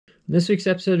In this week's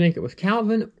episode of Make It with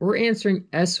Calvin, we're answering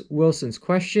S. Wilson's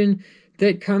question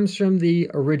that comes from the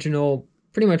original,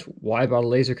 pretty much why I bought a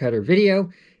laser cutter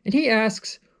video. And he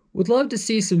asks, would love to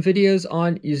see some videos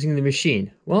on using the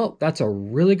machine. Well, that's a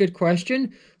really good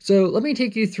question. So let me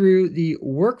take you through the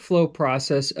workflow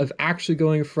process of actually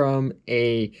going from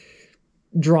a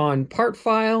drawn part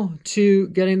file to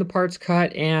getting the parts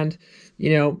cut and,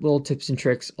 little tips and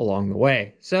tricks along the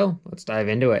way. So let's dive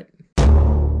into it.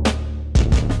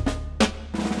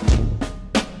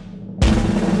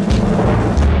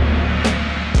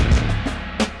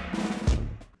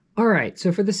 Alright,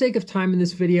 so for the sake of time in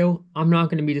this video, I'm not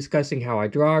going to be discussing how I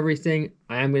draw everything.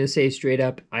 I am going to say straight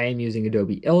up, I am using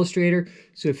Adobe Illustrator.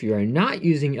 So if you are not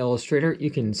using Illustrator,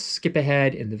 you can skip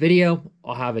ahead in the video.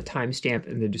 I'll have a timestamp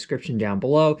in the description down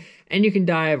below, and you can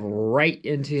dive right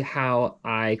into how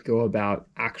I go about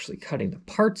actually cutting the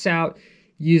parts out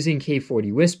using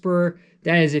K40 Whisperer.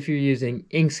 That is if you're using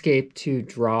Inkscape to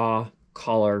draw,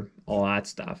 color, all that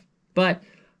stuff. But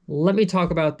let me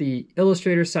talk about the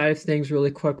Illustrator side of things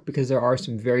really quick because there are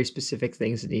some very specific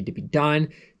things that need to be done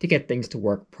to get things to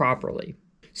work properly.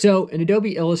 So in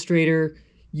Adobe Illustrator,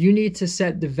 you need to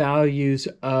set the values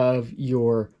of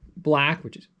your black,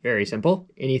 which is very simple.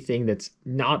 Anything that's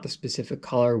not the specific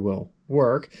color will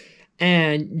work.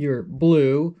 And your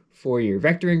blue for your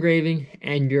vector engraving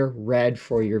and your red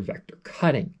for your vector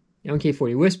cutting. Now in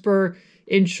K40 Whisperer,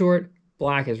 in short,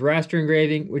 black is raster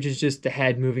engraving, which is just the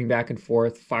head moving back and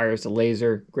forth, fires the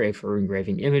laser, great for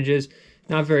engraving images.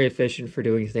 Not very efficient for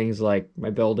doing things like my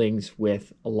buildings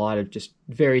with a lot of just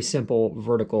very simple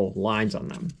vertical lines on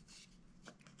them.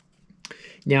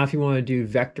 Now, if you want to do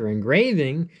vector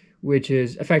engraving, which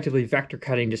is effectively vector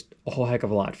cutting just a whole heck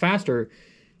of a lot faster,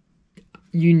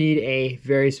 you need a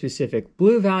very specific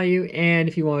blue value. And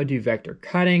if you want to do vector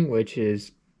cutting, which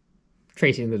is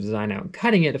tracing the design out and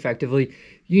cutting it effectively,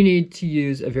 you need to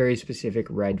use a very specific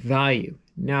red value.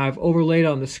 Now I've overlaid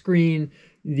on the screen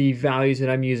the values that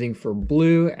I'm using for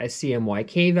blue as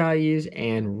CMYK values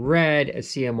and red as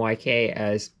CMYK,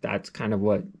 as that's kind of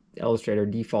what Illustrator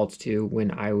defaults to when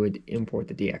I would import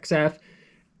the DXF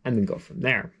and then go from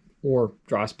there, or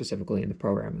draw specifically in the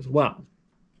program as well.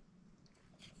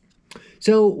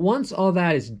 So once all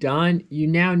that is done, you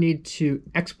now need to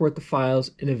export the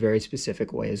files in a very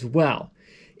specific way as well.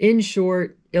 In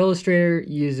short, Illustrator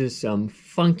uses some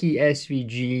funky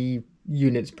SVG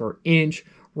units per inch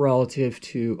relative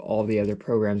to all the other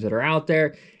programs that are out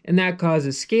there, and that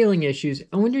causes scaling issues.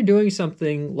 And when you're doing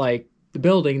something like the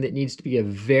building that needs to be a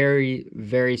very,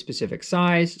 very specific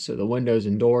size, so the windows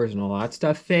and doors and all that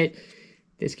stuff fit,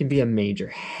 this can be a major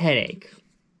headache.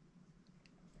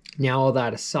 Now, all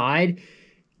that aside,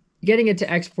 getting it to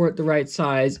export the right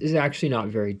size is actually not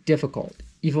very difficult.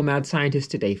 Evil Mad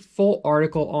Scientist did a full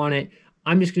article on it.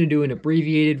 I'm just going to do an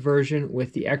abbreviated version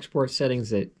with the export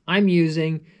settings that I'm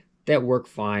using that work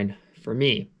fine for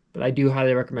me. But I do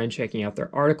highly recommend checking out their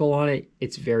article on it.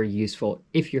 It's very useful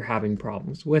if you're having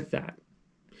problems with that.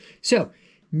 So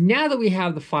now that we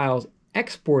have the files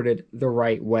exported the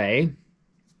right way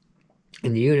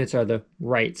and the units are the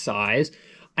right size,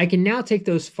 I can now take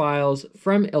those files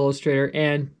from Illustrator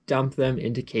and dump them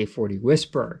into K40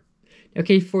 Whisperer. Now,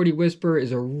 K40 Whisperer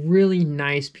is a really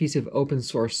nice piece of open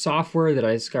source software that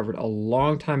I discovered a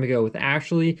long time ago with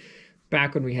Ashley,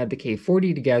 back when we had the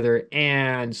K40 together.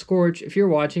 And Scorch, if you're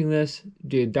watching this,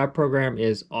 dude, that program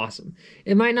is awesome.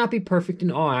 It might not be perfect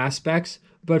in all aspects,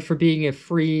 but for being a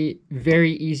free,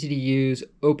 very easy to use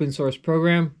open source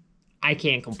program, I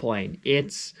can't complain.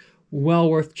 It's well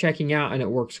worth checking out, and it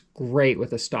works great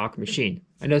with a stock machine.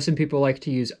 I know some people like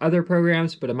to use other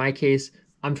programs, but in my case,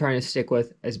 I'm trying to stick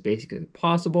with as basic as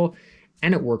possible,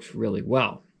 and it works really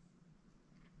well.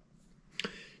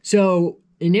 So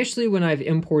initially, when I've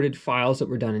imported files that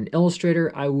were done in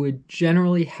Illustrator, I would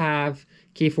generally have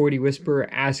K40 Whisperer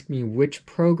ask me which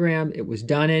program it was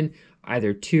done in,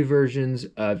 either two versions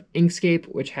of Inkscape,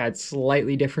 which had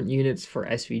slightly different units for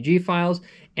SVG files,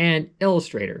 and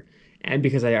Illustrator. And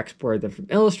because I exported them from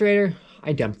Illustrator,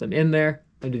 I dumped them in there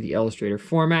under the Illustrator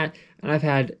format, and I've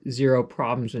had zero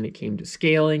problems when it came to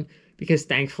scaling because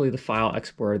thankfully the file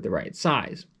exported the right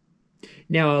size.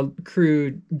 Now, a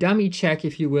crude dummy check,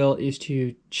 if you will, is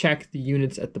to check the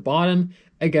units at the bottom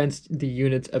against the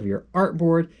units of your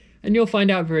artboard, and you'll find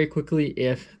out very quickly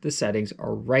if the settings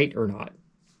are right or not.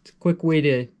 It's a quick way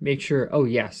to make sure, oh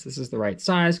yes, this is the right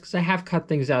size, because I have cut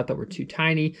things out that were too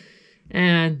tiny,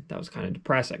 and that was kind of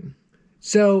depressing.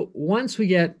 So once we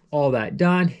get all that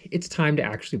done, it's time to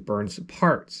actually burn some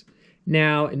parts.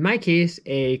 Now, in my case,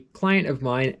 a client of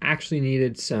mine actually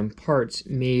needed some parts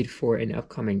made for an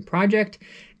upcoming project,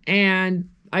 and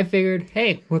I figured,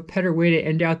 hey, what better way to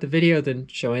end out the video than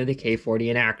showing the K40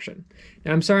 in action.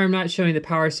 Now, I'm sorry I'm not showing the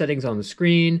power settings on the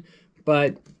screen,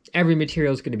 but every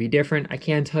material is going to be different. I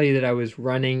can tell you that I was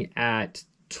running at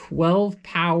 12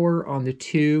 power on the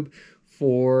tube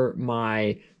for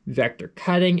my vector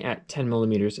cutting at 10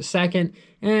 millimeters a second,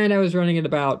 and I was running at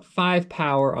about 5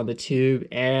 power on the tube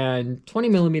and 20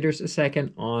 millimeters a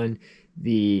second on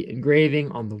the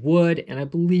engraving on the wood, and I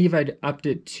believe I'd upped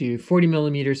it to 40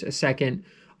 millimeters a second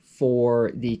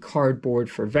for the cardboard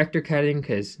for vector cutting,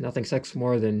 because nothing sucks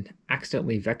more than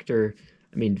accidentally vector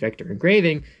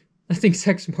engraving. Nothing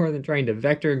sucks more than trying to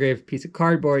vector engrave a piece of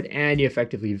cardboard and you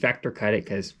effectively vector cut it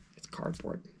because it's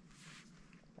cardboard.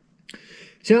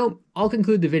 So I'll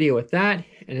conclude the video with that.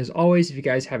 And as always, if you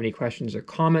guys have any questions or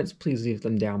comments, please leave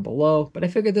them down below. But I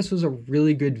figured this was a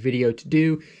really good video to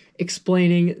do,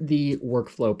 explaining the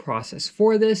workflow process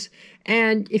for this.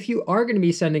 And if you are going to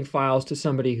be sending files to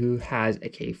somebody who has a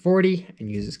K40 and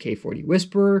uses K40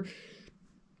 Whisperer,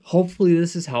 hopefully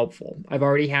this is helpful. I've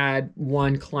already had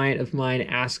one client of mine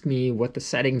ask me what the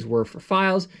settings were for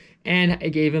files, and I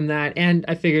gave him that, and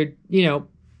I figured,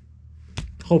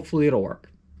 hopefully it'll work.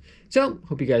 So,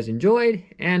 hope you guys enjoyed,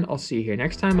 and I'll see you here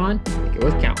next time on Make It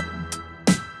with Cal.